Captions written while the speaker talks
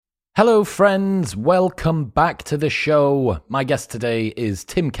Hello, friends. Welcome back to the show. My guest today is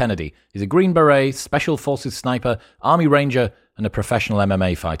Tim Kennedy. He's a Green Beret, Special Forces sniper, Army Ranger, and a professional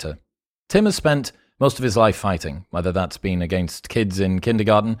MMA fighter. Tim has spent most of his life fighting, whether that's been against kids in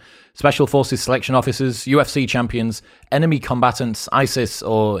kindergarten, Special Forces selection officers, UFC champions, enemy combatants, ISIS,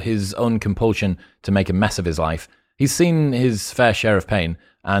 or his own compulsion to make a mess of his life. He's seen his fair share of pain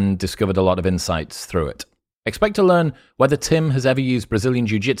and discovered a lot of insights through it. Expect to learn whether Tim has ever used Brazilian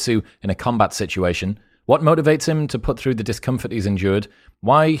Jiu-Jitsu in a combat situation, what motivates him to put through the discomfort he's endured,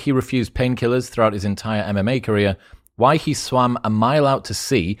 why he refused painkillers throughout his entire MMA career, why he swam a mile out to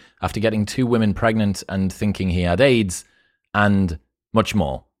sea after getting 2 women pregnant and thinking he had AIDS, and much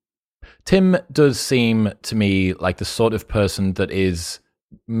more. Tim does seem to me like the sort of person that is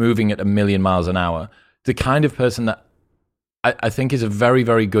moving at 1,000,000 miles an hour, the kind of person that I think is a very,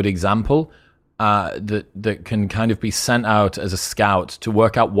 very good example that can kind of be sent out as a scout to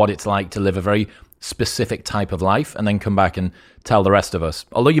work out what it's like to live a very specific type of life and then come back and tell the rest of us.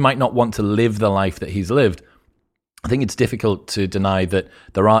 Although you might not want to live the life that he's lived, I think it's difficult to deny that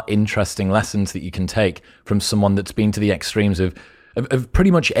there are interesting lessons that you can take from someone that's been to the extremes of pretty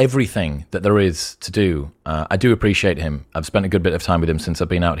much everything that there is to do. I do appreciate him. I've spent a good bit of time with him since I've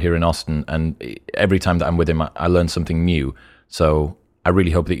been out here in Austin, and every time that I'm with him, I learn something new. So I really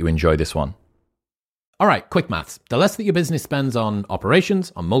hope that you enjoy this one. All right, quick maths. The less that your business spends on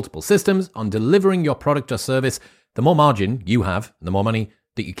operations, on multiple systems, on delivering your product or service, the more margin you have, and the more money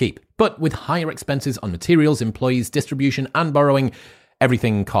that you keep. But with higher expenses on materials, employees, distribution, and borrowing,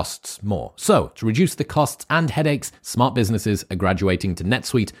 everything costs more. So, to reduce the costs and headaches, smart businesses are graduating to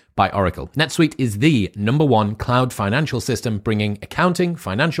NetSuite by Oracle. NetSuite is the #1 cloud financial system, bringing accounting,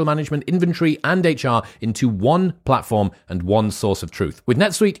 financial management, inventory, and HR into one platform and one source of truth. With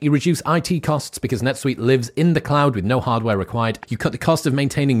NetSuite, you reduce IT costs because NetSuite lives in the cloud with no hardware required. You cut the cost of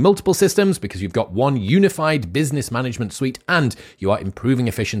maintaining multiple systems because you've got one unified business management suite, and you are improving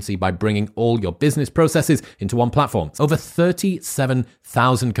efficiency by bringing all your business processes into one platform. Over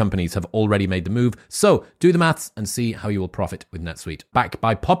 37,000 companies have already made the move, so do the maths and see how you will profit with NetSuite. Backed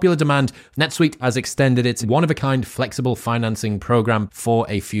by popular demand, NetSuite has extended its one-of-a-kind flexible financing program for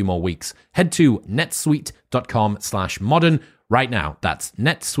a few more weeks. Head to netsuite.com/modern right now. That's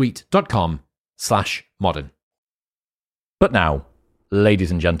netsuite.com/modern. But now,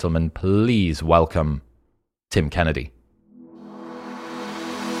 ladies and gentlemen, please welcome Tim Kennedy.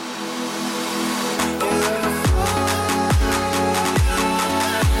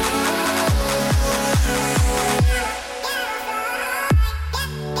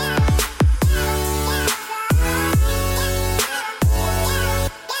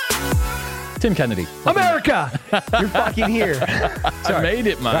 Tim Kennedy. America! You're fucking here. I made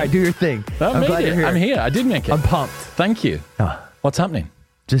it, man. All right, do your thing. I'm glad you're here. I'm here. I did make it. I'm pumped. Thank you. What's happening?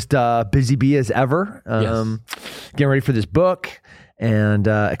 Just busy bee as ever. Getting ready for this book and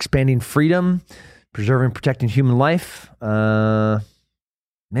expanding freedom, preserving, protecting human life. Man,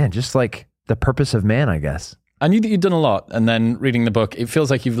 just like the purpose of man, I guess. I knew that you'd done a lot, and then reading the book, it feels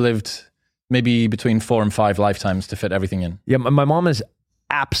like you've lived maybe between 4 and 5 lifetimes to fit everything in. Yeah, my mom is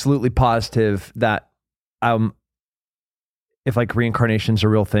absolutely positive that if like reincarnation's a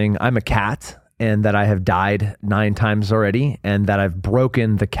real thing, I'm a cat and that I have died 9 times already and that I've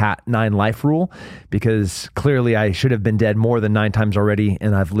broken the cat 9 life rule because clearly I should have been dead more than 9 times already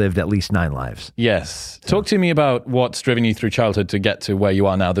and I've lived at least 9 lives. Yes. Talk to me about what's driven you through childhood to get to where you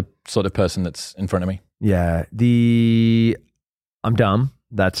are now, the sort of person that's in front of me. Yeah. I'm dumb.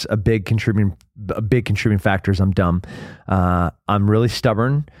 That's a big contributing factor is I'm dumb. I'm really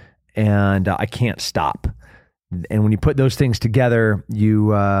stubborn and I can't stop. And when you put those things together, you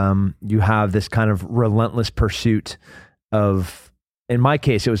have this kind of relentless pursuit of, in my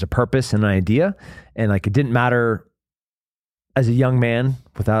case, it was a purpose and an idea. And like, it didn't matter as a young man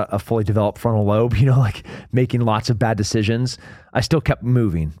without a fully developed frontal lobe, like making lots of bad decisions. I still kept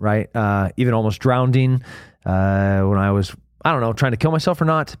moving, right? Even almost drowning when I was, I don't know, trying to kill myself or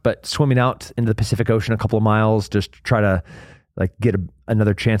not, but swimming out into the Pacific Ocean a couple of miles, just to try to like get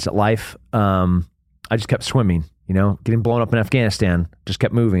another chance at life. I just kept swimming, getting blown up in Afghanistan, just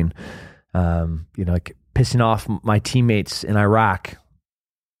kept moving, like pissing off my teammates in Iraq,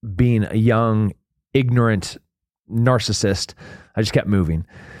 being a young, ignorant narcissist. I just kept moving.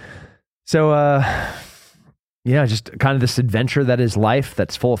 So, just kind of this adventure that is life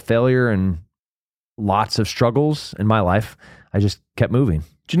that's full of failure and lots of struggles in my life. I just kept moving.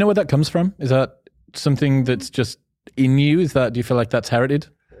 Do you know where that comes from? Is that something that's just in you? Do you feel like that's herited?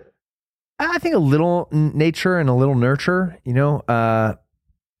 I think a little nature and a little nurture, my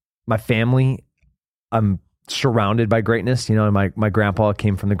family, I'm surrounded by greatness. My grandpa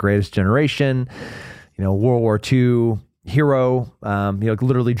came from the greatest generation, World War II hero,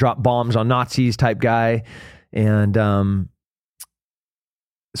 literally dropped bombs on Nazis type guy, and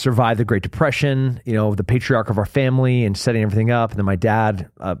survived the Great Depression, the patriarch of our family and setting everything up. And then my dad,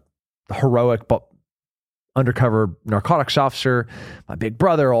 heroic but undercover narcotics officer, my big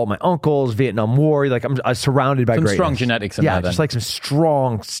brother, all my uncles, Vietnam War. I'm surrounded by some greatness. Strong genetics in there, just like some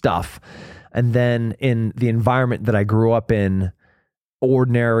strong stuff. And then in the environment that I grew up in,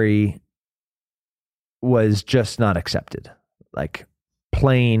 ordinary was just not accepted. Like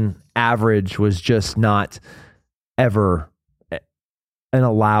plain average was just not ever an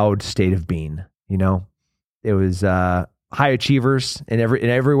allowed state of being. It was high achievers in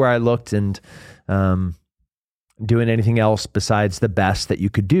everywhere I looked, and doing anything else besides the best that you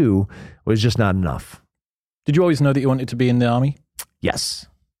could do was just not enough. Did you always know that you wanted to be in the Army? Yes.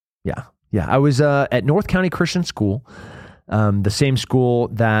 Yeah. I was at North County Christian School, the same school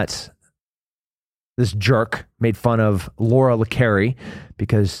that this jerk made fun of Laura LeCarey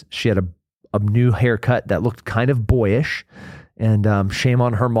because she had a new haircut that looked kind of boyish. And shame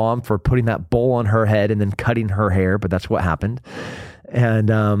on her mom for putting that bowl on her head and then cutting her hair, but that's what happened.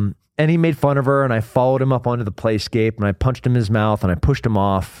 And he made fun of her, and I followed him up onto the playscape, and I punched him in his mouth, and I pushed him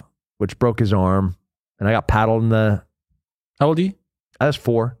off, which broke his arm, and I got paddled in the... How old are you? I was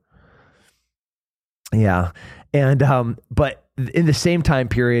 4. Yeah. And but in the same time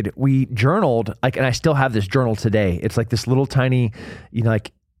period, we journaled, and I still have this journal today. It's like this little tiny,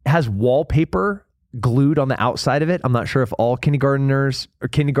 it has wallpaper glued on the outside of it. I'm not sure if all kindergartners or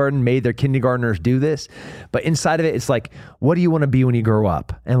kindergarten made their kindergartners do this, but inside of it, it's like, what do you want to be when you grow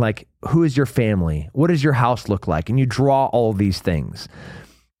up? And who is your family? What does your house look like? And you draw all these things.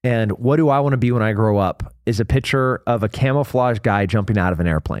 And what do I want to be when I grow up is a picture of a camouflage guy jumping out of an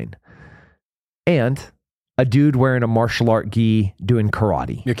airplane and a dude wearing a martial art gi doing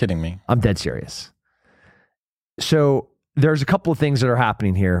karate. You're kidding me. I'm dead serious. So there's a couple of things that are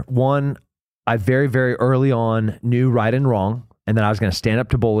happening here. One, I very, very early on knew right and wrong, and that I was going to stand up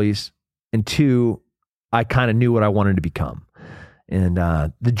to bullies. And 2, I kind of knew what I wanted to become. And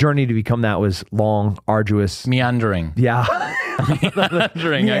the journey to become that was long, arduous. Meandering. Yeah.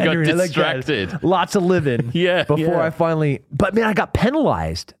 Meandering. I got distracted. Lots of living. Yeah. Before I finally, but man, I got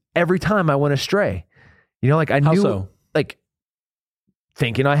penalized every time I went astray. I How knew, so?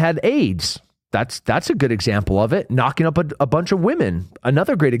 thinking I had AIDS. That's a good example of it. Knocking up a bunch of women,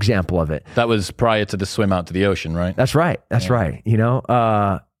 another great example of it. That was prior to the swim out to the ocean, right? That's right. That's right.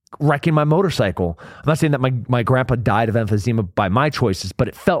 Wrecking my motorcycle. I'm not saying that my grandpa died of emphysema by my choices, but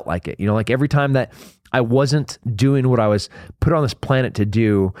it felt like it. Every time that I wasn't doing what I was put on this planet to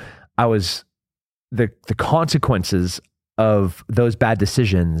do, I was the consequences of those bad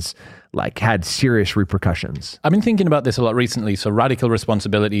decisions had serious repercussions. I've been thinking about this a lot recently. So radical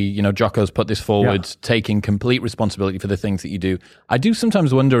responsibility, Jocko's put this forward, taking complete responsibility for the things that you do. I do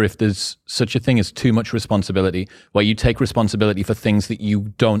sometimes wonder if there's such a thing as too much responsibility, where you take responsibility for things that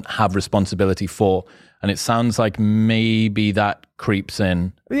you don't have responsibility for. And it sounds like maybe that creeps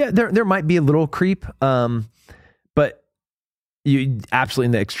in. Yeah, there might be a little creep, but you absolutely,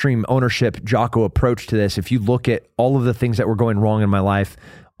 in the extreme ownership Jocko approach to this, if you look at all of the things that were going wrong in my life,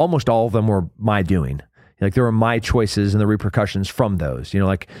 almost all of them were my doing. There were my choices and the repercussions from those.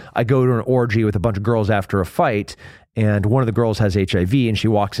 I go to an orgy with a bunch of girls after a fight, and one of the girls has HIV, and she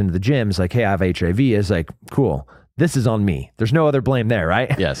walks into the gym, is like, hey, I have HIV. It's like, cool. This is on me. There's no other blame there,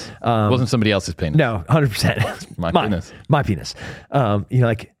 right? Yes. It wasn't somebody else's penis. No, 100%. My penis. My penis.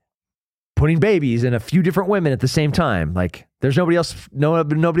 Putting babies in a few different women at the same time. There's nobody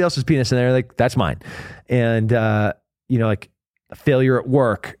else's penis in there. That's mine. And, failure at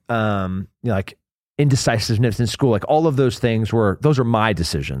work, indecisiveness in school, all of those things those are my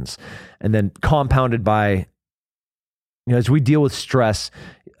decisions. And then compounded by, as we deal with stress,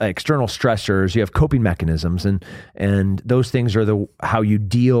 external stressors, you have coping mechanisms, and those things are how you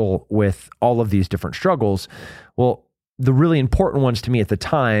deal with all of these different struggles. Well, the really important ones to me at the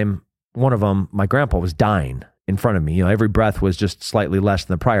time, one of them, my grandpa was dying in front of me. Every breath was just slightly less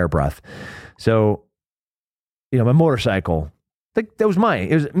than the prior breath. So, my motorcycle, it was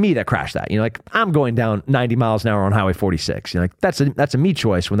me that crashed that. I'm going down 90 miles an hour on Highway 46. That's a me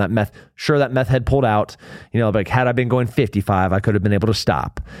choice when that meth head pulled out. Had I been going 55, I could have been able to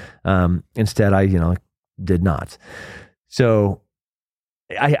stop. Instead, I did not. So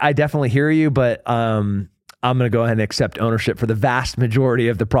I definitely hear you, but I'm going to go ahead and accept ownership for the vast majority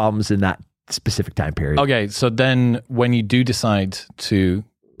of the problems in that specific time period. Okay, so then when you do decide to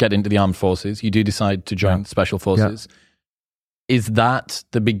get into the armed forces, you do decide to join special forces. Is that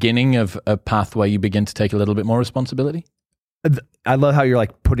the beginning of a path where you begin to take a little bit more responsibility? I love how you're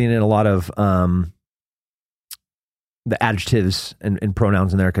like putting in a lot of the adjectives and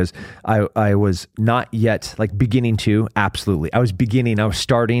pronouns in there, because I was not yet like beginning to. Absolutely. I was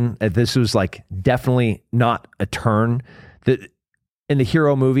starting. This was like definitely not a turn. In the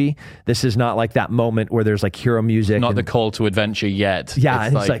hero movie, this is not like that moment where there's like hero music. Not the call to adventure yet. Yeah,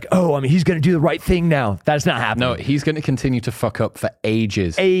 it's like, oh, I mean, he's going to do the right thing now. That's not happening. No, he's going to continue to fuck up for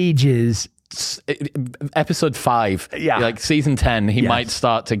ages. Episode 5, like season 10, he might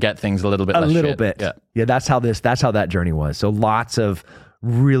start to get things a little bit less shit. Yeah, that's how that journey was. So lots of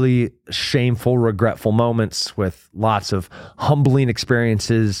really shameful, regretful moments with lots of humbling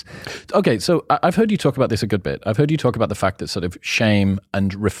experiences. Okay, so I've heard you talk about this a good bit. I've heard you talk about the fact that sort of shame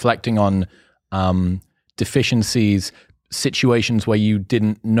and reflecting on deficiencies, situations where you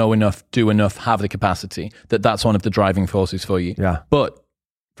didn't know enough, do enough, have the capacity, that's one of the driving forces for you. Yeah. But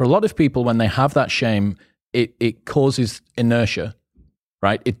for a lot of people, when they have that shame, it causes inertia,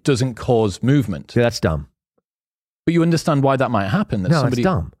 right? It doesn't cause movement. Yeah, that's dumb. But you understand why that might happen. No, it's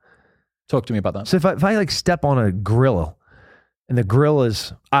dumb. Talk to me about that. So if I like step on a grill and the grill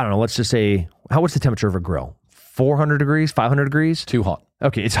is, I don't know, let's just say, what's the temperature of a grill? 400 degrees, 500 degrees? Too hot.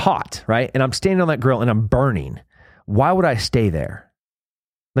 Okay, it's hot, right? And I'm standing on that grill and I'm burning. Why would I stay there?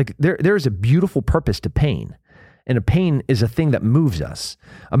 Like there is a beautiful purpose to pain. And a pain is a thing that moves us.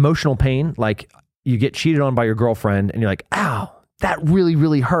 Emotional pain, like you get cheated on by your girlfriend and you're like, ow, that really,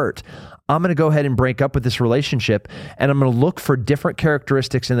 really hurt. I'm going to go ahead and break up with this relationship and I'm going to look for different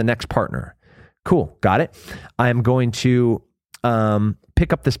characteristics in the next partner. Cool. Got it. I'm going to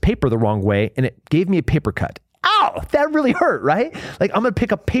pick up this paper the wrong way and it gave me a paper cut. Ow, that really hurt, right? Like I'm going to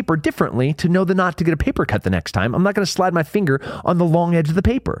pick up paper differently to know not to get a paper cut the next time. I'm not going to slide my finger on the long edge of the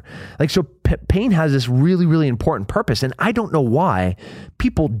paper. Like, so pain has this really, really important purpose. And I don't know why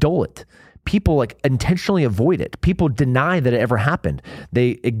people dull it. People like intentionally avoid it. People deny that it ever happened.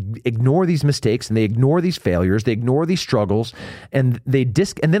 They ignore these mistakes and they ignore these failures. They ignore these struggles and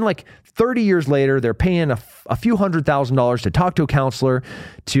and then like 30 years later, they're paying a few $100,000 to talk to a counselor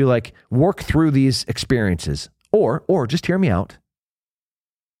to like work through these experiences. Or just hear me out.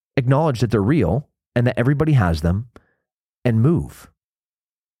 Acknowledge that they're real and that everybody has them and move.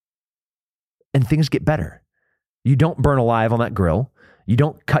 And things get better. You don't burn alive on that grill. You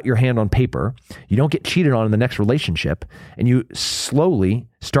don't cut your hand on paper. You don't get cheated on in the next relationship. And you slowly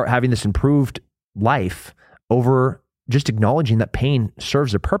start having this improved life over just acknowledging that pain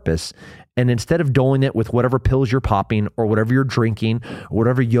serves a purpose. And instead of doling it with whatever pills you're popping or whatever you're drinking or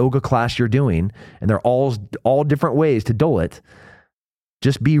whatever yoga class you're doing, and they're all different ways to dole it,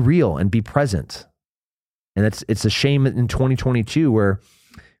 just be real and be present. And it's a shame in 2022 where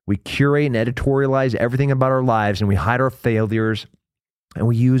we curate and editorialize everything about our lives and we hide our failures. And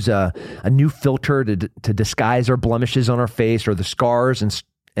we use a new filter to disguise our blemishes on our face or the scars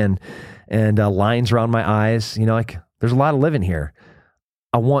and lines around my eyes. You know, like there's a lot of living here.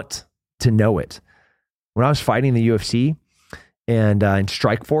 I want to know it. When I was fighting the UFC and in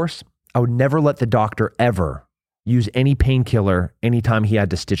Strikeforce, I would never let the doctor ever use any painkiller anytime he had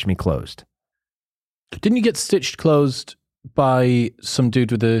to stitch me closed. Didn't you get stitched closed by some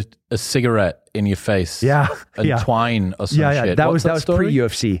dude with a cigarette in your face? Yeah. And twine or some shit. That was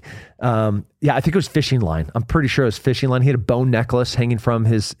pre-UFC. I think it was fishing line. I'm pretty sure it was fishing line. He had a bone necklace hanging from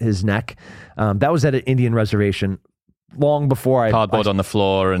his neck. That was at an Indian reservation long before cardboard on the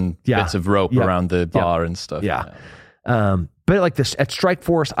floor and bits of rope around the bar and stuff. Yeah. But like this at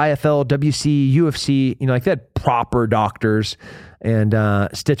Strikeforce, IFL, WC, UFC, you know, like they had proper doctors and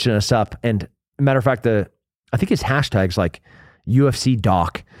stitching us up. And matter of fact, I think his hashtag's like UFC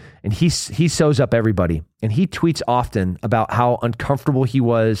doc, and he sews up everybody. And he tweets often about how uncomfortable he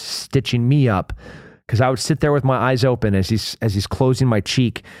was stitching me up because I would sit there with my eyes open as he's closing my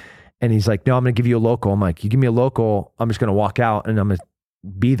cheek. And he's like, no, I'm going to give you a local. I'm like, you give me a local, I'm just going to walk out and I'm going to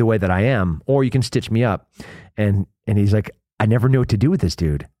be the way that I am, or you can stitch me up. And he's like, I never knew what to do with this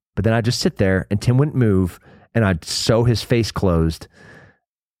dude. But then I'd just sit there and Tim wouldn't move and I'd sew his face closed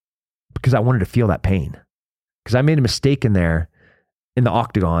because I wanted to feel that pain. Because I made a mistake in there in the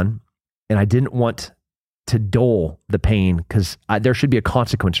octagon and I didn't want to dole the pain because there should be a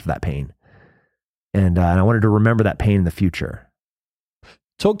consequence for that pain. And I wanted to remember that pain in the future.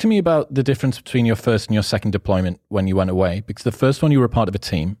 Talk to me about the difference between your first and your second deployment when you went away, because the first one you were part of a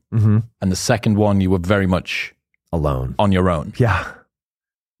team, and the second one you were very much alone, on your own. Yeah.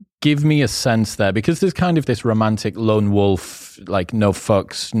 Give me a sense there, because there's kind of this romantic lone wolf, like no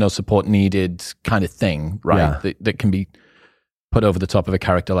fucks, no support needed kind of thing, right? Yeah. That can be put over the top of a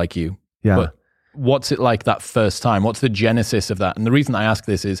character like you. Yeah. But what's it like that first time? What's the genesis of that? And the reason I ask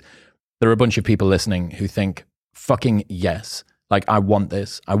this is there are a bunch of people listening who think, fucking yes. Like, I want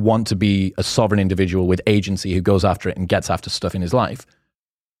this. I want to be a sovereign individual with agency who goes after it and gets after stuff in his life.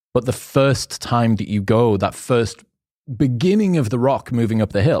 But the first time that you go, that first beginning of the rock moving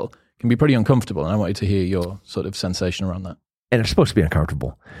up the hill can be pretty uncomfortable. And I wanted to hear your sort of sensation around that. And it's supposed to be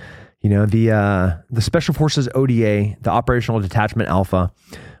uncomfortable. You know, the Special Forces ODA, the Operational Detachment Alpha,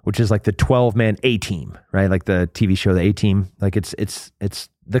 which is like the 12-man A-team, right? Like the TV show, the A-team. Like it's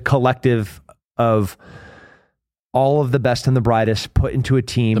the collective of all of the best and the brightest put into a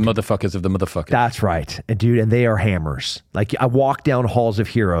team. The motherfuckers of the motherfuckers. That's right. And dude, and they are hammers. Like, I walk down halls of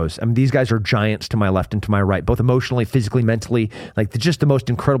heroes. I mean, these guys are giants to my left and to my right, both emotionally, physically, mentally, like just the most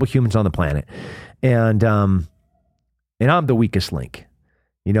incredible humans on the planet. And I'm the weakest link.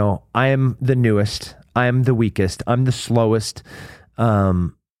 You know, I am the newest. I am the weakest. I'm the slowest.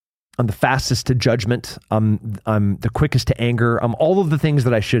 I'm the fastest to judgment. I'm the quickest to anger. I'm all of the things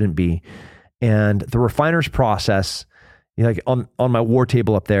that I shouldn't be. And the refiner's process, you know, like on my war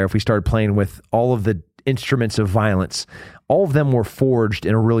table up there, if we started playing with all of the instruments of violence, all of them were forged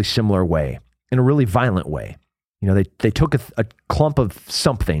in a really similar way, in a really violent way. You know, they took a clump of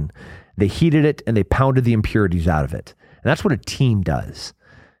something, they heated it, and they pounded the impurities out of it. And that's what a team does.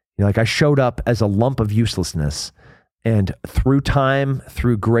 You know, like, I showed up as a lump of uselessness, and through time,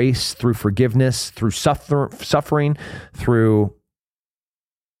 through grace, through forgiveness, through suffering, through,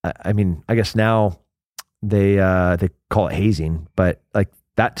 I mean, I guess now they call it hazing, but like,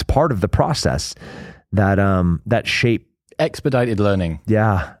 that's part of the process that shape. Expedited learning.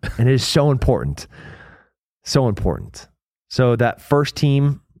 Yeah. And it is so important. So important. So that first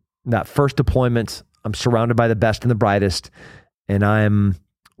team, that first deployment, I'm surrounded by the best and the brightest, and I'm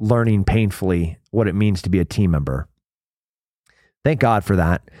learning painfully what it means to be a team member. Thank God for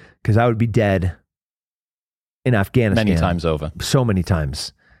that, because I would be dead in Afghanistan. Many times over. So many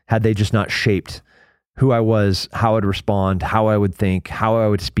times, had they just not shaped who I was, how I'd respond, how I would think, how I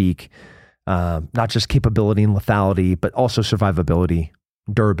would speak, not just capability and lethality, but also survivability,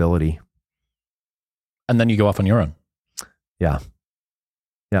 durability. And then you go off on your own. Yeah.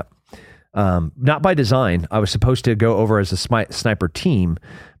 Yeah. Not by design. I was supposed to go over as a sniper team,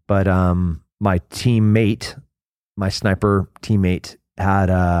 but my teammate, my sniper teammate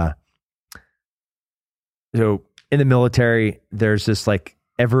had, so in the military, there's this like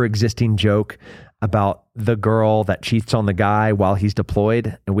ever existing joke about the girl that cheats on the guy while he's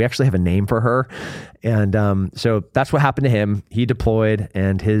deployed. And we actually have a name for her. And so that's what happened to him. He deployed,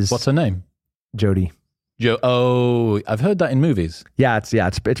 and What's her name? Jody. Oh, I've heard that in movies. Yeah,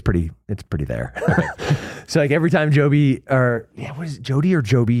 it's pretty there. Okay. So like every time Jody or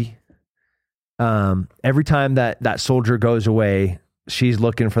Joby? Every time that soldier goes away, she's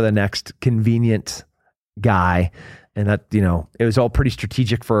looking for the next convenient guy. And that, you know, it was all pretty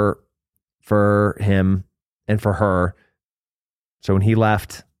strategic for him and for her. So when he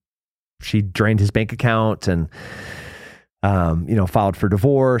left, she drained his bank account and, you know, filed for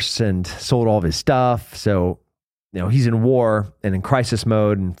divorce and sold all of his stuff. So, you know, he's in war and in crisis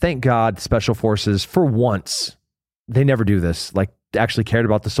mode. And thank God, Special Forces, for once, they never do this, like, actually cared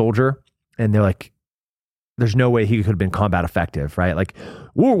about the soldier. And they're like, there's no way he could have been combat effective, right? Like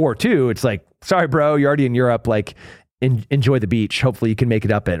World War II, it's like, sorry, bro, you're already in Europe. Like, enjoy the beach. Hopefully you can make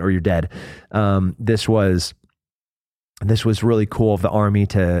it up it or you're dead. This was really cool of the Army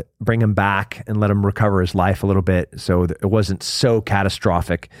to bring him back and let him recover his life a little bit, so that it wasn't so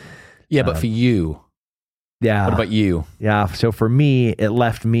catastrophic. Yeah, but for you. Yeah. What about you? Yeah. So for me, it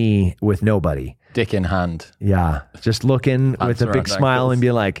left me with nobody. Dick in hand. Yeah. Just looking with a big smile and be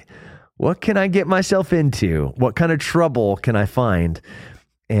like, what can I get myself into? What kind of trouble can I find?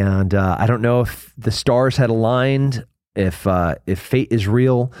 And I don't know if the stars had aligned, if fate is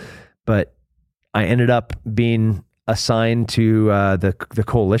real, but I ended up being assigned to the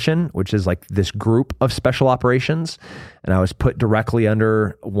coalition, which is like this group of special operations. And I was put directly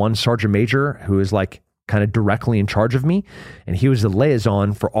under one sergeant major who is like kind of directly in charge of me. And he was the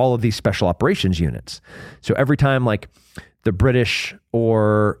liaison for all of these special operations units. So every time like the British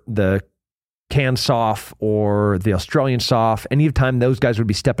or the CANSOF or the Australian SOF, anytime those guys would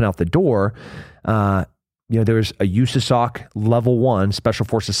be stepping out the door, you know, there was a USASOC level 1 Special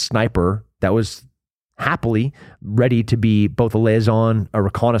Forces sniper that was happily ready to be both a liaison, a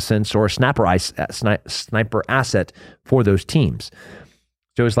reconnaissance, or a sniper asset for those teams.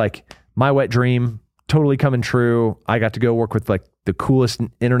 So it was like my wet dream totally coming true. I got to go work with like the coolest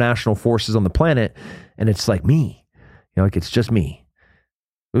international forces on the planet, and it's like me, you know, like it's just me.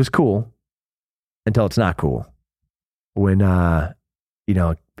 It was cool until it's not cool. When you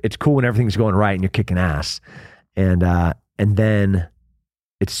know, it's cool when everything's going right and you're kicking ass. And then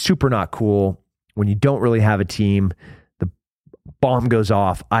it's super not cool when you don't really have a team. The bomb goes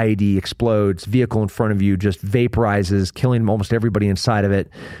off, IED explodes, vehicle in front of you just vaporizes, killing almost everybody inside of it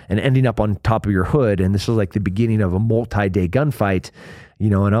and ending up on top of your hood. And this was like the beginning of a multi-day gunfight,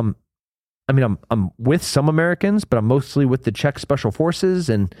 and I'm with some Americans, but I'm mostly with the Czech Special Forces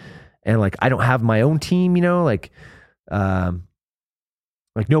and like, I don't have my own team, like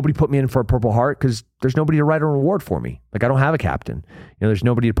nobody put me in for a Purple Heart because there's nobody to write a reward for me. Like I don't have a captain. There's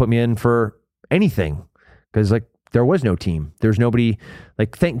nobody to put me in for anything because like there was no team. There's nobody.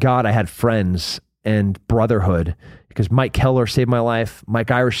 Like thank God I had friends and brotherhood because Mike Keller saved my life.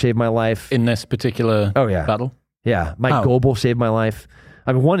 Mike Irish saved my life in this particular battle. Yeah, Mike Goebel saved my life.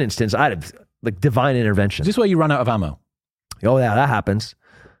 I mean, one instance I had like divine intervention. Is this where you ran out of ammo? Oh yeah, that happens.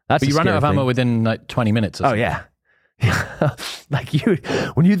 But you ran out of ammo within like 20 minutes. Or something. Yeah. Like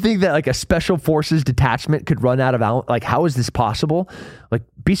when you think that like a special forces detachment could run out of ammo, like how is this possible? Like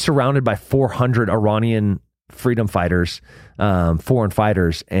be surrounded by 400 Iranian freedom fighters, foreign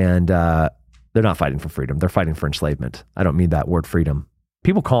fighters, and they're not fighting for freedom. They're fighting for enslavement. I don't mean that word freedom.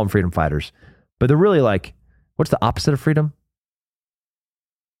 People call them freedom fighters, but they're really like, what's the opposite of freedom?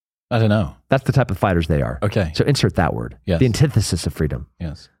 I don't know. That's the type of fighters they are. Okay. So insert that word. Yes. The antithesis of freedom.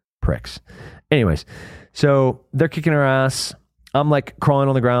 Yes. Pricks. Anyways, so they're kicking our ass. I'm like crawling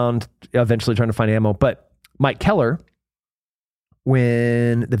on the ground, eventually trying to find ammo. But Mike Keller,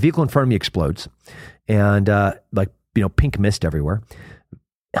 when the vehicle in front of me explodes and pink mist everywhere,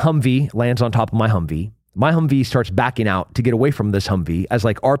 Humvee lands on top of my Humvee. My Humvee starts backing out to get away from this Humvee as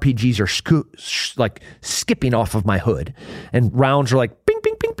like RPGs are skipping off of my hood and rounds are like ping,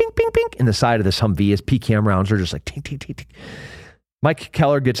 ping, ping, ping, ping, ping in the side of this Humvee as PKM rounds are just like ting, ting, ting, ting. Mike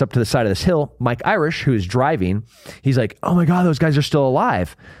Keller gets up to the side of this hill. Mike Irish, who is driving, he's like, oh my God, those guys are still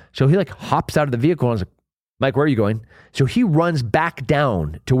alive. So he like hops out of the vehicle and I was like, Mike, where are you going? So he runs back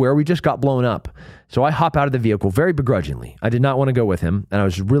down to where we just got blown up. So I hop out of the vehicle very begrudgingly. I did not want to go with him. And I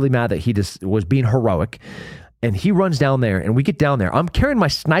was really mad that he just was being heroic. And he runs down there and we get down there. I'm carrying my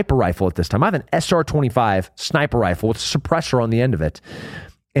sniper rifle at this time. I have an SR-25 sniper rifle with a suppressor on the end of it.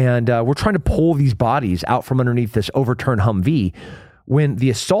 And we're trying to pull these bodies out from underneath this overturned Humvee when the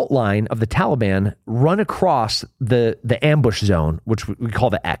assault line of the Taliban run across the ambush zone, which we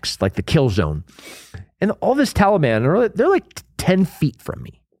call the X, like the kill zone. And all this Taliban, they're like 10 feet from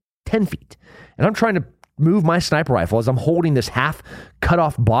me, 10 feet. And I'm trying to move my sniper rifle as I'm holding this half cut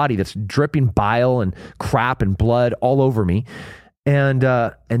off body that's dripping bile and crap and blood all over me. And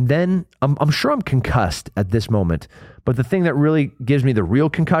then I'm sure I'm concussed at this moment. But the thing that really gives me the real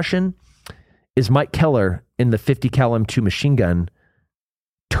concussion is Mike Keller in the 50 cal M2 machine gun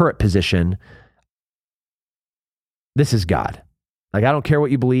turret position. This is God. Like, I don't care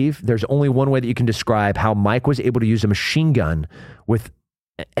what you believe. There's only one way that you can describe how Mike was able to use a machine gun with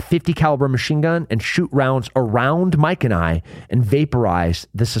a 50 caliber machine gun and shoot rounds around Mike and I and vaporize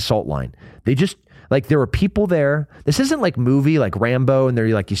this assault line. They just, like, there were people there. This isn't like movie like Rambo and they're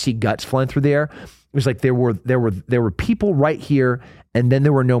like, you see guts flying through the air. It was like there were people right here and then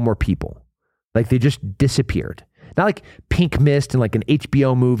there were no more people. Like, they just disappeared. Not like Pink Mist and like an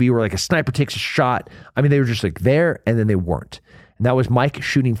HBO movie where like a sniper takes a shot. I mean, they were just like there and then they weren't. And that was Mike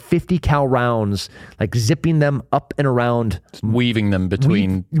shooting 50 cal rounds, like zipping them up and around. Just weaving them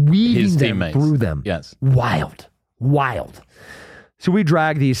between weaving his them teammates. Through them. Yes. Wild. So we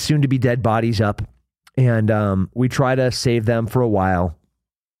drag these soon to be dead bodies up and we try to save them for a while.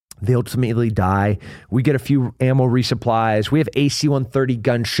 They ultimately die. We get a few ammo resupplies. We have AC-130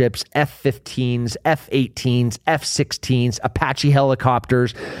 gunships, F-15s, F-18s, F-16s, Apache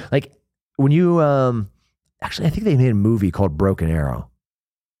helicopters. Like when you, actually, I think they made a movie called Broken Arrow.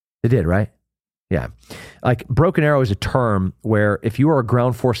 They did, right? Yeah. Like Broken Arrow is a term where if you are a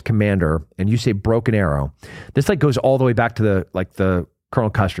ground force commander and you say Broken Arrow, this like goes all the way back to the Colonel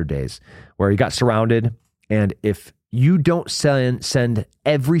Custer days where he got surrounded. And if you don't send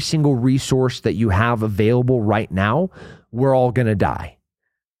every single resource that you have available right now, we're all going to die.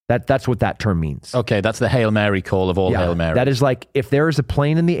 That's what that term means. Okay, that's the Hail Mary call of all Hail Mary. That is like, if there is a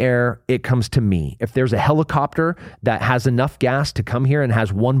plane in the air, it comes to me. If there's a helicopter that has enough gas to come here and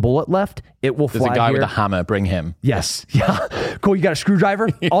has one bullet left, it will fly here. There's a guy with a hammer, bring him. Yes. Yeah. Cool, you got a screwdriver?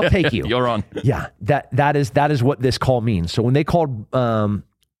 I'll take you. You're on. Yeah, that is what this call means. So when they called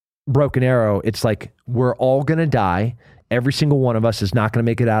Broken Arrow, it's like, we're all going to die. Every single one of us is not going to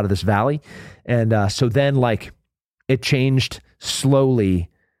make it out of this valley. And so then like it changed slowly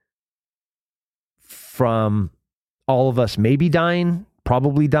from all of us maybe dying,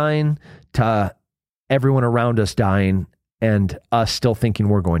 probably dying, to everyone around us dying. and us still thinking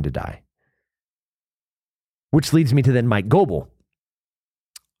we're going to die. Which leads me to then Mike Goebel.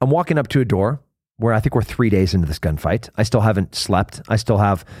 I'm walking up to a door where I think we're 3 days into this gunfight. I still haven't slept. I still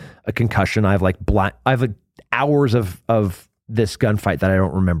have a concussion. I have hours of this gunfight that I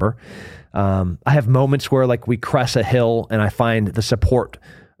don't remember. I have moments where like we crest a hill and I find the support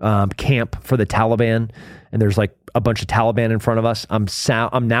camp for the Taliban, and there's like a bunch of Taliban in front of us.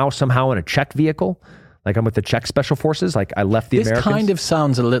 I'm now somehow in a Czech vehicle. Like I'm with the Czech Special Forces. Like I left the Americans. This kind of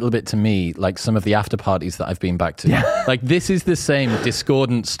sounds a little bit to me like some of the after parties that I've been back to. Yeah. Like this is the same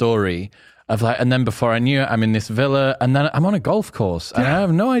discordant story of like, and then before I knew it, I'm in this villa, and then I'm on a golf course, and I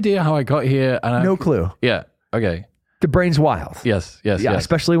have no idea how I got here. And no clue. Yeah. Okay. The brain's wild. Yes. Yeah. Yes.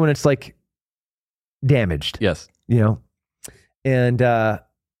 Especially when it's like damaged. Yes. You know? And I'm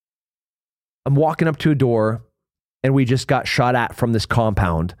walking up to a door, and we just got shot at from this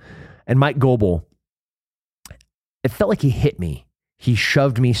compound, and Mike Goebel, it felt like he hit me. He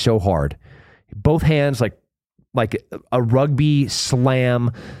shoved me so hard. Both hands like a rugby slam,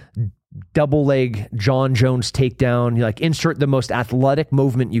 double leg John Jones takedown. You like insert the most athletic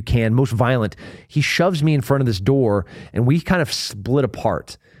movement you can, most violent. He shoves me in front of this door, and we kind of split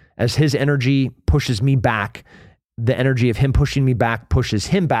apart as his energy pushes me back. The energy of him pushing me back pushes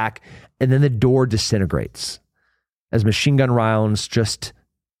him back, and then the door disintegrates as machine gun rounds just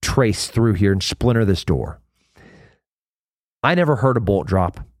trace through here and splinter this door. I never heard a bolt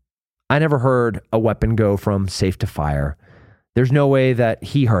drop. I never heard a weapon go from safe to fire. There's no way that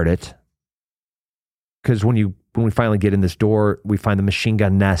he heard it, because when we finally get in this door, we find the machine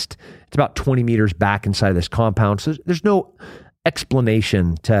gun nest. It's about 20 meters back inside this compound. So there's no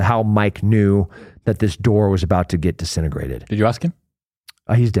explanation to how Mike knew that this door was about to get disintegrated. Did you ask him?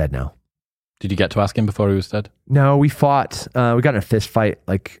 He's dead now. Did you get to ask him before he was dead? No, we fought. We got in a fist fight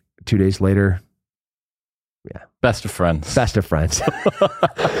like 2 days later. Yeah. Best of friends. Best of friends.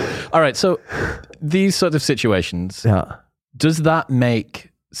 All right. So these sort of situations, does that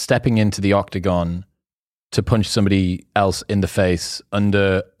make stepping into the octagon to punch somebody else in the face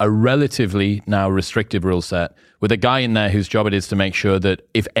under a relatively now restrictive rule set with a guy in there whose job it is to make sure that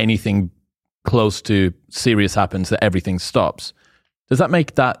if anything close to serious happens, that everything stops? Does that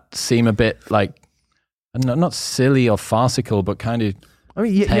make that seem a bit like, not silly or farcical, but kind of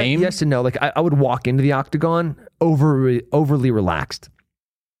tame? Yes and no. Like I would walk into the octagon overly relaxed.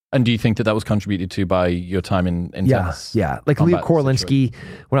 And do you think that was contributed to by your time in tennis? Yeah. Like Leo Korolinsky,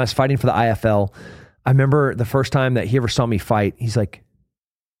 when I was fighting for the IFL, I remember the first time that he ever saw me fight, he's like,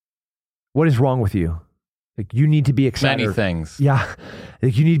 "What is wrong with you? Like you need to be excited." Many things. Yeah.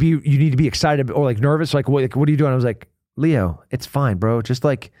 Like you need to be excited or like nervous. Like what are you doing? I was like, "Leo, it's fine, bro. Just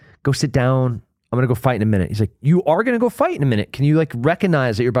like go sit down. I'm going to go fight in a minute." He's like, "You are going to go fight in a minute. Can you like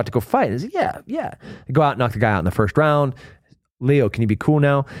recognize that you're about to go fight?" I said, yeah. I go out and knock the guy out in the first round. "Leo, can you be cool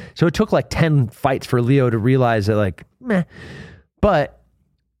now?" So it took like 10 fights for Leo to realize that like, meh. But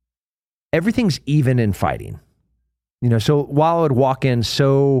everything's even in fighting. You know, so while I would walk in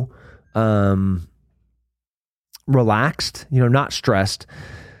so relaxed, you know, not stressed,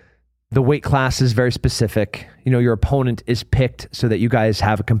 the weight class is very specific. You know, your opponent is picked so that you guys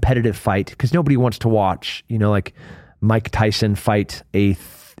have a competitive fight, because nobody wants to watch, you know, like Mike Tyson fight a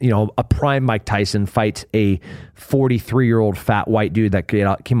prime Mike Tyson fight a 43-year-old fat white dude that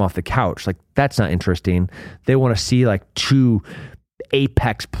came off the couch. Like that's not interesting. They want to see like two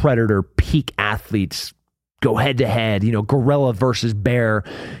apex predator peak athletes go head to head, you know, gorilla versus bear,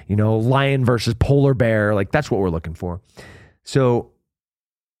 you know, lion versus polar bear. Like that's what we're looking for. So,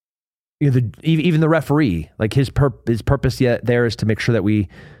 you know, even the referee, like his purpose there is to make sure that we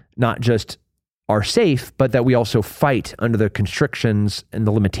not just are safe, but that we also fight under the constrictions and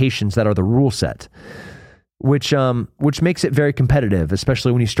the limitations that are the rule set, which makes it very competitive,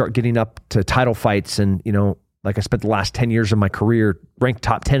 especially when you start getting up to title fights. And, you know, like I spent the last 10 years of my career ranked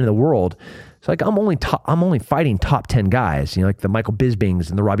top 10 in the world. So like I'm only fighting top 10 guys, you know, like the Michael Bispings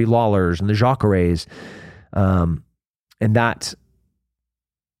and the Robbie Lawlers and the Jacares. And that,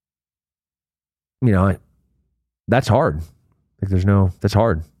 you know, that's hard. Like that's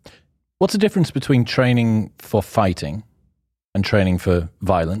hard. What's the difference between training for fighting and training for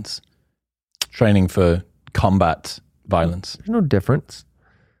violence? Training for combat violence? There's no difference.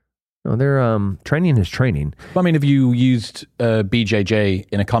 No, they're training is training. I mean, have you used BJJ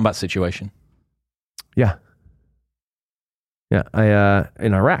in a combat situation? Yeah. I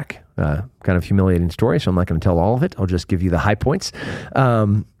in Iraq, kind of humiliating story, so I'm not going to tell all of it. I'll just give you the high points.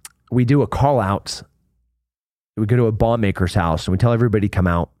 We do a call out. We go to a bomb maker's house and we tell everybody come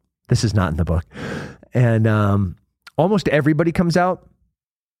out. This is not in the book. And almost everybody comes out,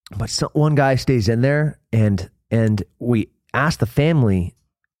 but one guy stays in there, and And we asked the family,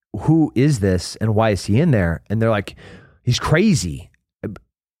 who is this and why is he in there? And they're like, he's crazy.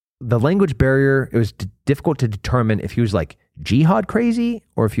 The language barrier, it was difficult to determine if he was like jihad crazy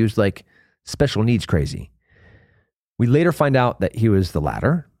or if he was like special needs crazy. We later find out that he was the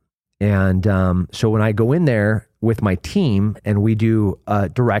latter. And so when I go in there with my team and we do a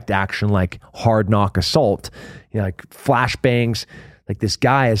direct action like hard knock assault, like flashbangs, like this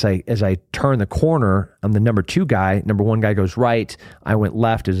guy, as I turn the corner, I'm the number 2 guy. Number 1 guy goes right. I went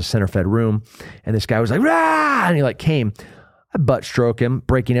left. There's a center fed room. And this guy was like, rah! And he like came. I butt stroke him,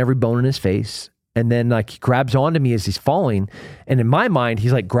 breaking every bone in his face. And then like he grabs onto me as he's falling. And in my mind,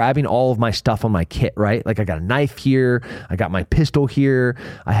 he's like grabbing all of my stuff on my kit, right? Like I got a knife here. I got my pistol here.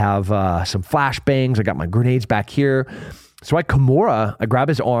 I have some flashbangs. I got my grenades back here. So I Kimura, I grab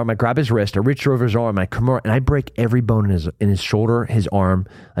his arm, I grab his wrist, I reach over his arm, I Kimura, and I break every bone in his shoulder, his arm.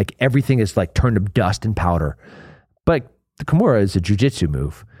 Like everything is like turned to dust and powder. But the Kimura is a jiu-jitsu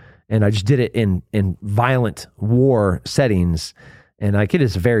move. And I just did it in violent war settings. And like it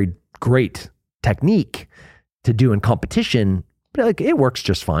is a very great technique to do in competition, but like it works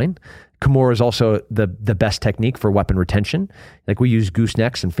just fine. Kimura is also the best technique for weapon retention. Like we use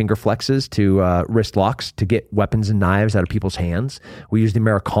goosenecks and finger flexes to wrist locks to get weapons and knives out of people's hands. We use the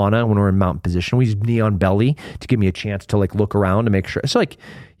Americana when we're in mountain position. We use knee on belly to give me a chance to like look around to make sure. So like,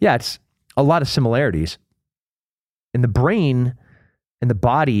 yeah, it's a lot of similarities. And the brain and the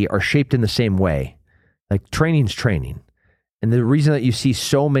body are shaped in the same way. Like training's training. And the reason that you see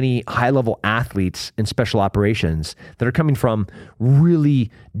so many high-level athletes in special operations that are coming from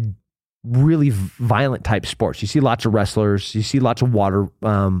really violent type sports. You see lots of wrestlers, you see lots of water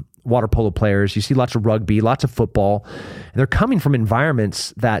polo players, you see lots of rugby, lots of football. And they're coming from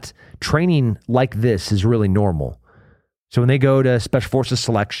environments that training like this is really normal. So when they go to Special Forces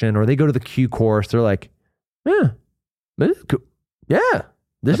selection or they go to the Q course, they're like, yeah, this is cool. Yeah,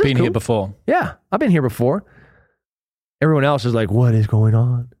 this I've been cool. here before. Yeah, I've been here before. Everyone else is like, what is going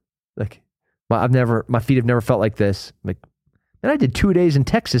on? Like, my feet have never felt like this. I'm like, and I did 2 days in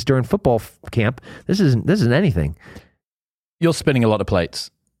Texas during football camp. This isn't anything. You're spinning a lot of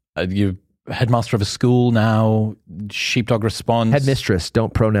plates. You're headmaster of a school now, sheepdog response. Headmistress,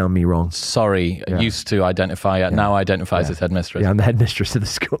 don't pronoun me wrong. Sorry, Yeah. used to identify it, now identifies as headmistress. Yeah, I'm the headmistress of the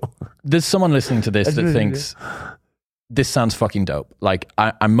school. There's someone listening to this that thinks, this sounds fucking dope. Like,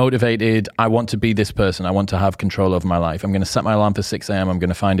 I'm motivated. I want to be this person. I want to have control over my life. I'm going to set my alarm for 6 a.m. I'm going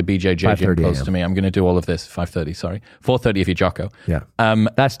to find a BJJ gym 5:30 close to me. I'm going to do all of this. 5:30, sorry. 4:30 if you're Jocko. Yeah.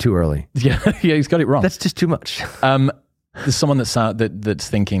 That's too early. Yeah, he's got it wrong. That's just too much. There's someone that's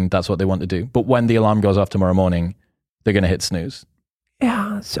thinking that's what they want to do. But when the alarm goes off tomorrow morning, they're going to hit snooze.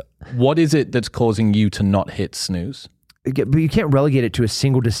 Yeah. So, What is it that's causing you to not hit snooze? but you can't relegate it to a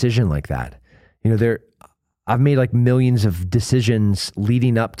single decision like that. I've made like millions of decisions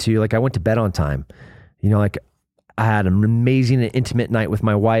leading up to, like I went to bed on time. Like I had an amazing and intimate night with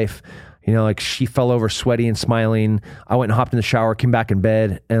my wife. Like she fell over sweaty and smiling. I went and hopped in the shower, came back in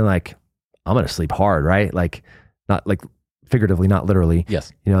bed, and like, I'm going to sleep hard, right? Like, not like figuratively, not literally.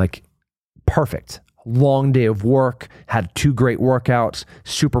 Yes. Like perfect. Long day of work, had 2 great workouts,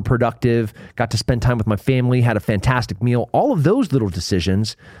 super productive, got to spend time with my family, had a fantastic meal. All of those little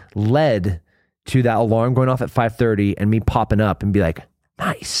decisions led to that alarm going off at 5:30 and me popping up and be like,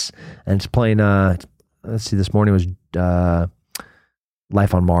 nice. And it's playing, let's see, this morning was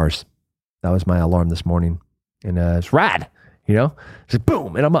Life on Mars. That was my alarm this morning. And it's rad, It's like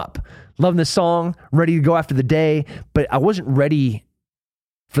boom, and I'm up. Loving this song, ready to go after the day. But I wasn't ready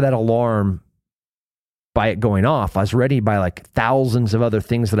for that alarm by it going off. I was ready by like thousands of other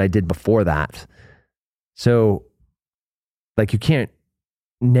things that I did before that. So like you can't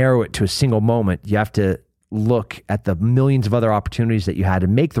narrow it to a single moment. You have to look at the millions of other opportunities that you had to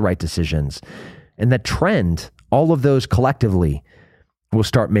make the right decisions. And that trend, all of those collectively will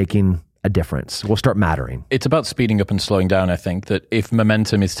start making a difference, will start mattering. It's about speeding up and slowing down. I think that if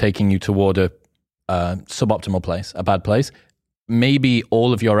momentum is taking you toward a suboptimal place, a bad place, maybe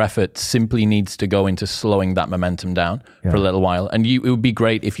all of your effort simply needs to go into slowing that momentum down for a little while. And it would be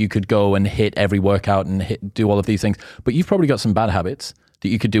great if you could go and hit every workout and do all of these things. But you've probably got some bad habits that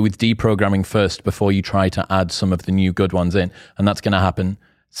you could do with deprogramming first before you try to add some of the new good ones in. And that's going to happen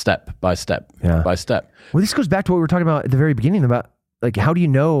step by step by step. Well, this goes back to what we were talking about at the very beginning about like, how do you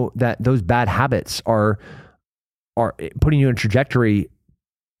know that those bad habits are putting you in a trajectory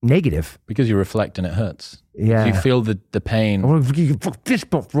negative? Because you reflect and it hurts. Yeah. You feel the pain.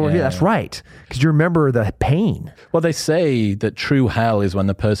 That's right. Because you remember the pain. Well, they say that true hell is when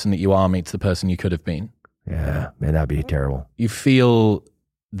the person that you are meets the person you could have been. Yeah, man, that'd be terrible. You feel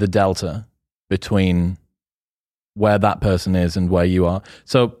the delta between where that person is and where you are.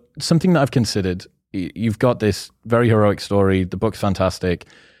 So something that I've considered, you've got this very heroic story. The book's fantastic.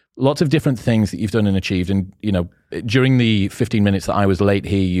 Lots of different things that you've done and achieved. And, you know, during the 15 minutes that I was late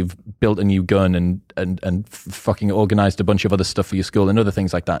here, you've built a new gun and fucking organized a bunch of other stuff for your school and other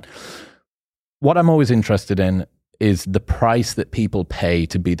things like that. What I'm always interested in is the price that people pay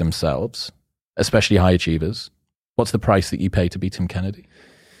to be themselves, especially high achievers. What's the price that you pay to be Tim Kennedy?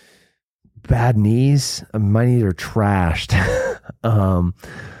 Bad knees. My knees are trashed.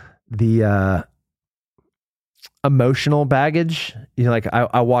 The emotional baggage, you know, like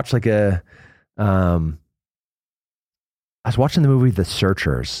I watched like I was watching the movie The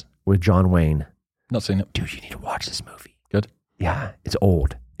Searchers with John Wayne. Not seen it. Dude, you need to watch this movie. Good. Yeah, it's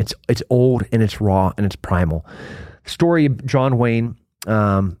old. It's old and it's raw and it's primal. Story of John Wayne,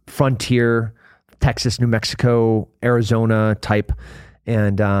 frontier, Texas, New Mexico, Arizona type,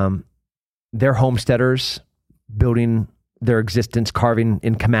 and they're homesteaders building their existence, carving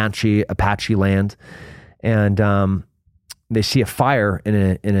in Comanche, Apache land, and they see a fire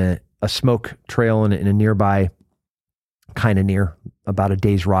in a smoke trail in a nearby, kind of near, about a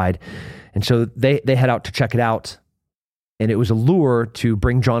day's ride, and so they head out to check it out. And it was a lure to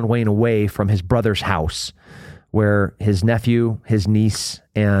bring John Wayne away from his brother's house, where his nephew, his niece,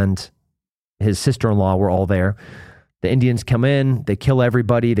 and his sister-in-law were all there. The Indians come in, they kill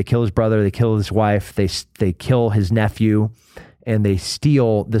everybody, they kill his brother, they kill his wife, they kill his nephew, and they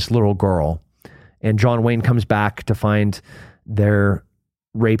steal this little girl. And John Wayne comes back to find their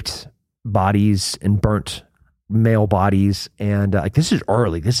raped bodies and burnt male bodies. And like, this is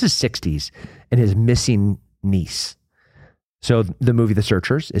early, this is 60s, and his missing niece. So the movie The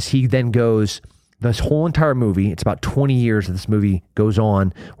Searchers is he then goes, this whole entire movie, it's about 20 years that this movie goes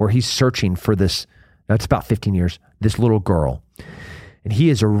on, where he's searching for this, it's about 15 years, this little girl. And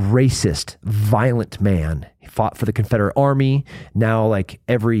he is a racist, violent man. He fought for the Confederate Army. Now, like,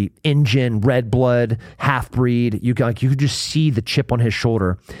 every Indian, red blood, half-breed, you could just see the chip on his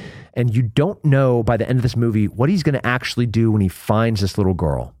shoulder. And you don't know by the end of this movie what he's going to actually do when he finds this little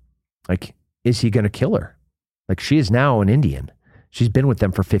girl. Like, is he going to kill her? Like, she is now an Indian. She's been with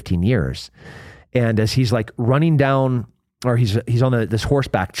them for 15 years. And as he's like running down, or he's on this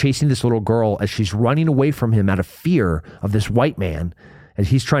horseback chasing this little girl as she's running away from him out of fear of this white man, as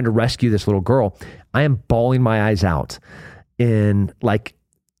he's trying to rescue this little girl, I am bawling my eyes out in like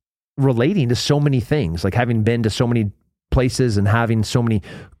relating to so many things, like having been to so many places and having so many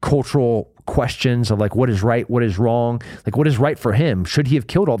cultural questions of like, what is right, what is wrong, like what is right for him? Should he have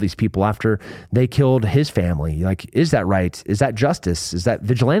killed all these people after they killed his family? Like, is that right? Is that justice? Is that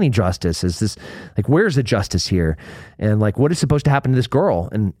vigilante justice? Is this like, where's the justice here? And like, what is supposed to happen to this girl?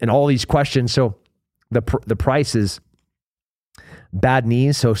 And all these questions. So the price is Bad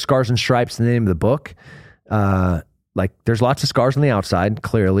Knees. So Scars and Stripes, the name of the book. Like, there's lots of scars on the outside,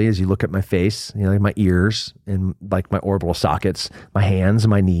 clearly, as you look at my face, you know, like my ears and like my orbital sockets, my hands and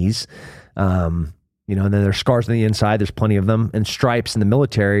my knees. You know, and then there's scars on the inside. There's plenty of them. And stripes in the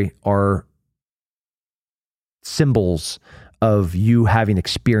military are symbols of you having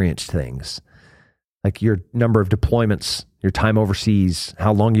experienced things, like your number of deployments, your time overseas,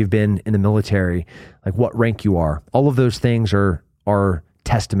 how long you've been in the military, like what rank you are. All of those things are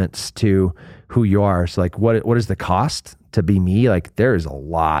testaments to who you are. So like, what is the cost to be me? Like, there is a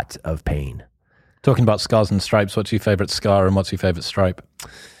lot of pain. Talking about scars and stripes, what's your favorite scar and what's your favorite stripe?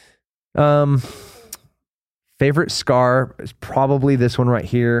 Favorite scar is probably this one right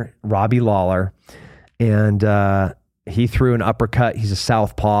here, Robbie Lawler. And he threw an uppercut. He's a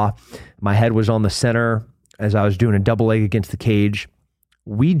southpaw. My head was on the center as I was doing a double leg against the cage.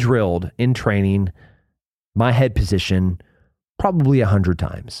 We drilled in training my head position probably 100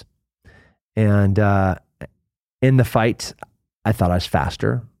 times. And in the fight, I thought I was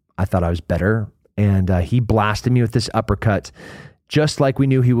faster. I thought I was better. And he blasted me with this uppercut, just like we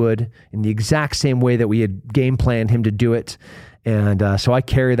knew he would, in the exact same way that we had game planned him to do it. And so I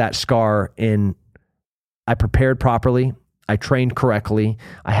carry that scar in. I prepared properly. I trained correctly.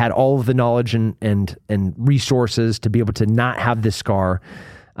 I had all of the knowledge and resources to be able to not have this scar.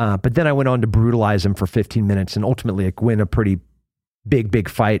 But then I went on to brutalize him for 15 minutes and ultimately like win a pretty big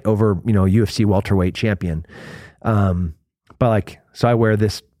fight over, you know, UFC welterweight champion. But like, so I wear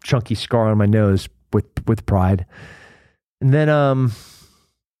this chunky scar on my nose with pride. And then I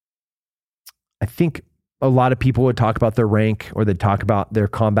think a lot of people would talk about their rank or they'd talk about their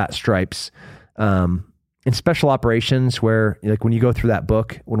combat stripes. In special operations, where like when you go through that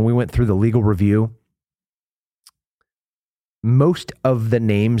book, when we went through the legal review, most of the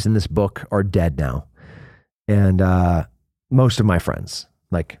names in this book are dead now. And most of my friends,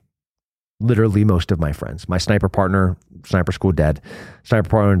 like literally most of my friends. My sniper partner, sniper school, dead. Sniper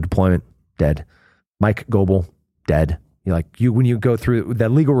partner in deployment, dead. Mike Goebel, dead. When you go through the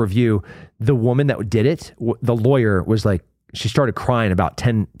legal review, the woman that did it, the lawyer was like, she started crying about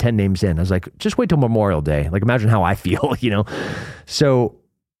 10 names in. I was like, just wait till Memorial Day. Like, imagine how I feel, So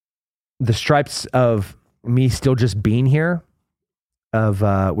the stripes of me still just being here, of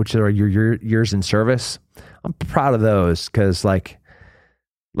which are your years in service, I'm proud of those, because like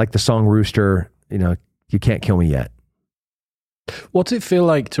the song Rooster, you can't kill me yet. What's it feel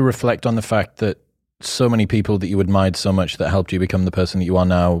like to reflect on the fact that so many people that you admired so much that helped you become the person that you are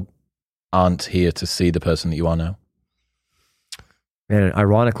now aren't here to see the person that you are now? And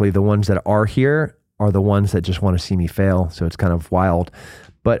ironically, the ones that are here are the ones that just want to see me fail. So it's kind of wild.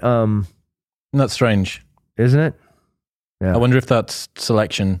 But that's strange, isn't it? Yeah. I wonder if that's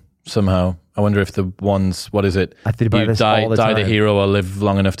selection somehow. I wonder if the ones, what is it? I think about this all the time. Die the hero or live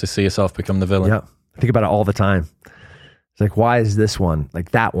long enough to see yourself become the villain. Yeah. I think about it all the time. It's like, why is this one?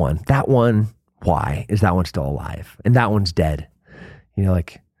 Like that one, why is that one still alive? And that one's dead. Yeah,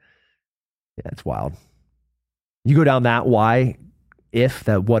 it's wild. You go down that why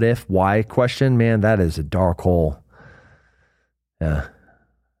question, man, that is a dark hole. Yeah.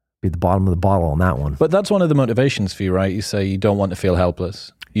 Be the bottom of the bottle on that one. But that's one of the motivations for you, right? You say you don't want to feel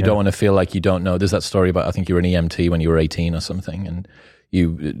helpless. You don't want to feel like you don't know. There's that story about, I think you were an EMT when you were 18 or something, and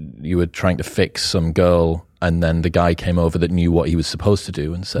you were trying to fix some girl, and then the guy came over that knew what he was supposed to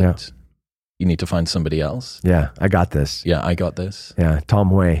do and said, you need to find somebody else. Yeah, I got this. Yeah, I got this. Yeah,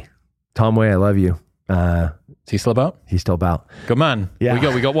 Tom Way, I love you. Is he still about? He's still about. Good man. Yeah.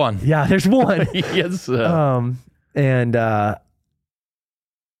 We got one. Yeah, there's one. Yes. That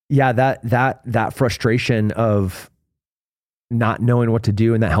frustration of not knowing what to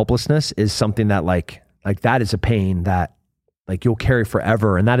do and that helplessness is something that like that is a pain that like you'll carry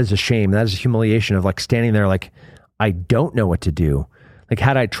forever. And that is a shame. That is a humiliation of like standing there like, I don't know what to do. Like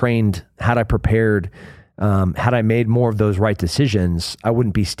had I trained, had I prepared, had I made more of those right decisions, I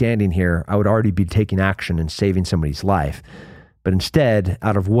wouldn't be standing here. I would already be taking action and saving somebody's life. But instead,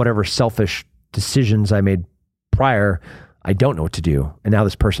 out of whatever selfish decisions I made prior, I don't know what to do. And now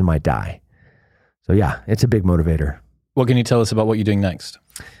this person might die. So yeah, it's a big motivator. What can you tell us about what you're doing next?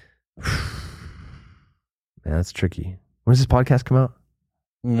 Man, that's tricky. When does this podcast come out?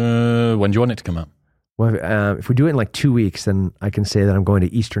 When do you want it to come out? Well, if we do it in like 2 weeks, then I can say that I'm going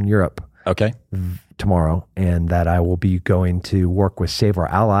to Eastern Europe. Okay. Tomorrow, and that I will be going to work with Save Our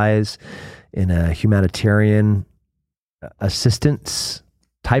Allies in a humanitarian assistance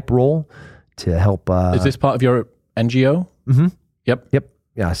type role to help. Is this part of your NGO? Mm-hmm. Yep.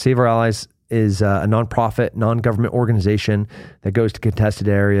 Yeah. Save Our Allies is a nonprofit, non-government organization that goes to contested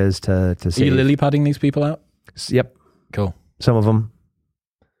areas to save. Are you lily padding these people out? Yep. Cool. Some of them.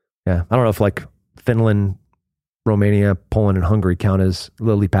 Yeah. I don't know if like Finland, Romania, Poland, and Hungary count as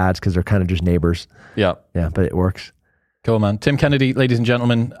lily pads because they're kind of just neighbors. Yeah. Yeah, but it works. Cool, man. Tim Kennedy, ladies and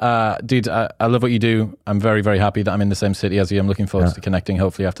gentlemen. Dude, I love what you do. I'm very, very happy that I'm in the same city as you. I'm looking forward to connecting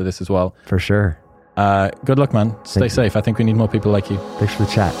hopefully after this as well. For sure. Good luck, man. Stay safe. I think we need more people like you. Thanks for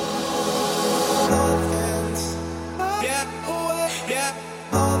the chat. Yeah.